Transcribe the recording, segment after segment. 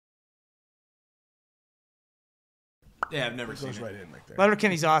Yeah, I've never seen it. Goes right in like that.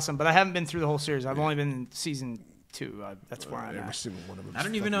 Letterkenny's awesome, but I haven't been through the whole series. I've only been in season 2. That's where I'm Every at. single one of them. I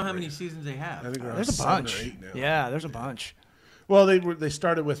don't even know how many seasons they have. I think There's a 7 or bunch. 8 now. Yeah, there's a bunch. Well, they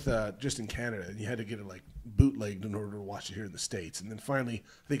started with just in Canada, and you had to get it like bootlegged in order to watch it here in the States, and then finally,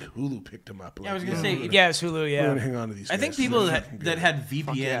 I think Hulu picked them up. Like, I was gonna say, Yeah, it's Hulu. we're Yeah. gonna hang on to these. I guys. think people They're that fucking good. had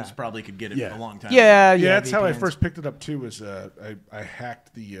VPNs yeah. probably could get it Yeah. a long time. Yeah, Yeah, that's how I VPNs. first picked it up too. Was I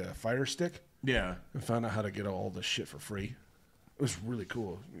hacked the Fire Stick Yeah. and found out how to get all the shit for free. It was really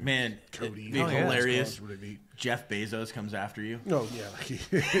cool. Man, Cody, it'd be yeah. hilarious. It's really neat. Jeff Bezos comes after you. No,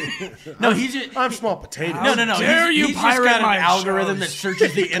 yeah. No, he's just... I'm small potato. No. dare you He's just pirate got my an algorithm that shows.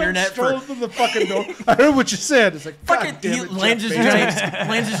 searches the internet for... Open the fucking door. I heard what you said. It's like, Fucking, God damn he it, lands his, Jeff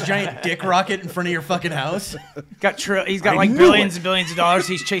Bezos. giant dick rocket in front of your fucking house. He's got I like knew billions it. and billions of dollars.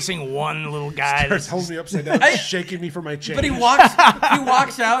 He's chasing one little guy. Starts holding me upside down, shaking me for my change. But he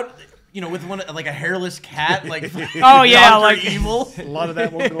walks out, with one like a hairless cat, like Oh, yeah, Dr. like- Evil. A lot of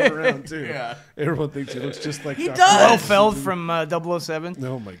that one going around too. Yeah. Everyone thinks he looks just like He Dr. does. Blofeld from 007.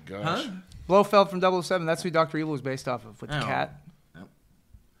 Oh my gosh. Huh? Blofeld from 007. That's who Dr. Evil was based off of with the Oh. cat. Oh.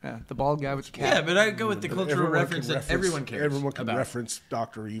 Yeah, the bald guy with the cat. Yeah, but I go with the cultural Everyone reference can that everyone cares Everyone can about. reference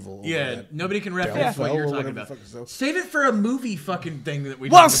Dr. Evil. over Yeah, that. nobody can reference Belfell what you're or talking whatever about. the fuck is that. Save it for a movie fucking thing that we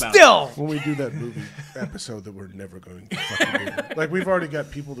Well, talk about. still. When we do that movie episode that we're never going to fucking do. Like, we've already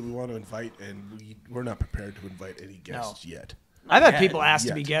got people that we want to invite, and we're not prepared to invite any guests yet. I've had yet. people ask to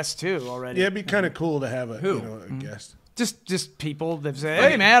Yet. be guests too already. Yeah, it'd be kind of cool to have a, Who? a guest. Just people that say,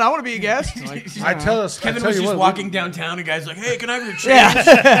 "Hey man, I want to be a guest." Like, I tell us, Kevin I tell was you just what, walking downtown, and guys like, "Hey, can I have your change?"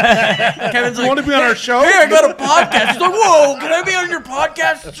 yeah. Kevin's You like, want to be on our show? "Hey, I got a podcast." He's like, "Whoa, can I be on your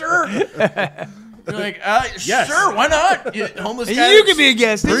podcast, sir?" You're like, Yes. "Sure, why not?" Homeless And guy. you could be a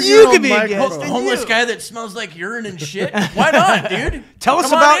guest. And Bring you your could own be a microphone. guest. and homeless you. guy that smells like urine and shit. Why not, dude? Tell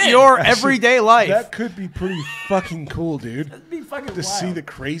us Come on about in. your everyday life. That could be pretty fucking cool, dude. That'd be fucking To wild. see the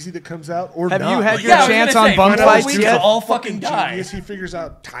crazy that comes out, or Have not. you had Like, your Yeah, I was chance gonna on say, bum find out fights we could yet? all fucking die. genius. He figures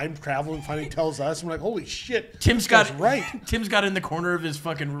out time travel and finally tells us. I'm like, holy shit. Tim's this guy's got right. Tim's got in the corner of his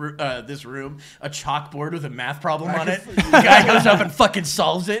fucking this room a chalkboard with a math problem on could it. The guy goes up and fucking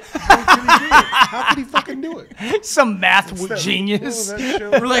solves it. How could he fucking do it? Some math What's that- genius. what was that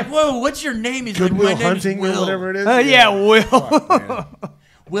show? We're like, "Whoa, what's your name?" He's Goodwill like, "My name's Hunting Will." or whatever it is. Yeah, Will. Fuck, man.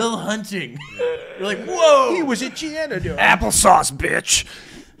 Will Hunting. You're like, "Whoa, He was a janitor. Applesauce, bitch.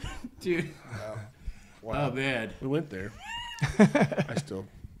 dude." Wow. Oh man. We went there. I still.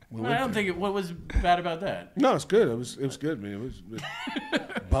 We I went don't there. think what was bad about that. No, it's good. It was good. I mean,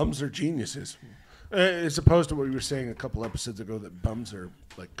 bums are geniuses. As opposed to what we were saying a couple episodes ago that bums are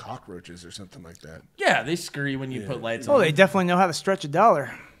like cockroaches or something like that. Yeah, they scurry when you put lights Oh, on. they definitely know how to stretch a dollar.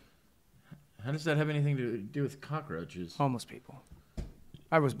 How does that have anything to do with cockroaches? Homeless people.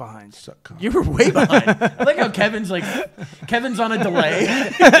 I was behind. Suck cock. You were way behind. I like how Kevin's on a delay.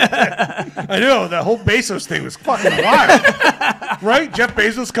 I know the whole Bezos thing was fucking wild, right? Jeff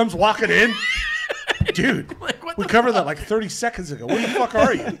Bezos comes walking in, dude. Like, what We the covered that like 30 seconds ago. Where the fuck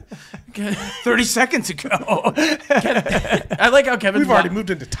are you? 30 seconds ago. I like how Kevin's We've already moved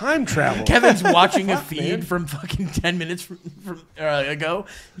into time travel. Kevin's watching a feed man. from fucking 10 minutes from ago.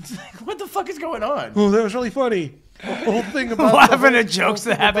 It's like, what the fuck is going on? Oh, that was really funny. The whole thing about Laughing the at jokes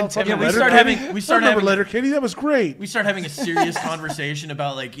that happened 10 Yeah, we minutes start ago. having Letterkenny. That was great. we start having a serious conversation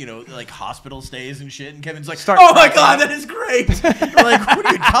about like hospital stays and shit, and Kevin's like, Start "Oh my cracking god, up. that is great!" We're like, "What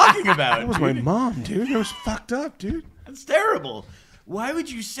are you talking about? That was my mom, dude. That was fucked up, dude. That's terrible. Why would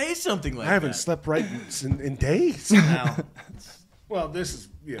you say something like I haven't that?" slept right in days. Now, Well, this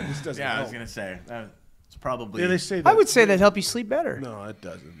doesn't yeah, I help. was gonna say it's probably. Yeah, they say that. I would say that'd help you sleep better. No, it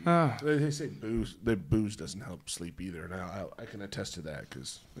doesn't. They say booze doesn't help sleep either, and I can attest to that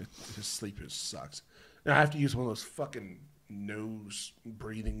because sleep sucks. Now I have to use one of those fucking nose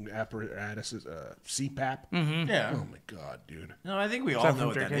breathing apparatuses, CPAP. Yeah. Oh my god, dude! No, I think we all that know from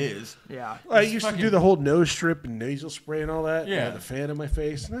what that drinking? is. Yeah. I used to do the whole nose strip and nasal spray and all that. Yeah. The fan in my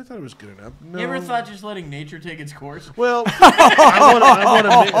face, and I thought it was good enough. No. You ever thought just letting nature take its course? Well, I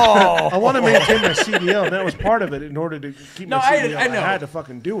want to maintain my CDL, and that was part of it. In order to keep No, my I CDL, know. I had to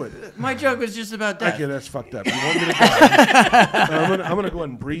fucking do it. My joke was just about that. Okay, that's fucked up. You want me to die? I'm gonna go ahead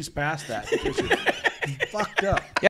and breeze past that because you're fucked up.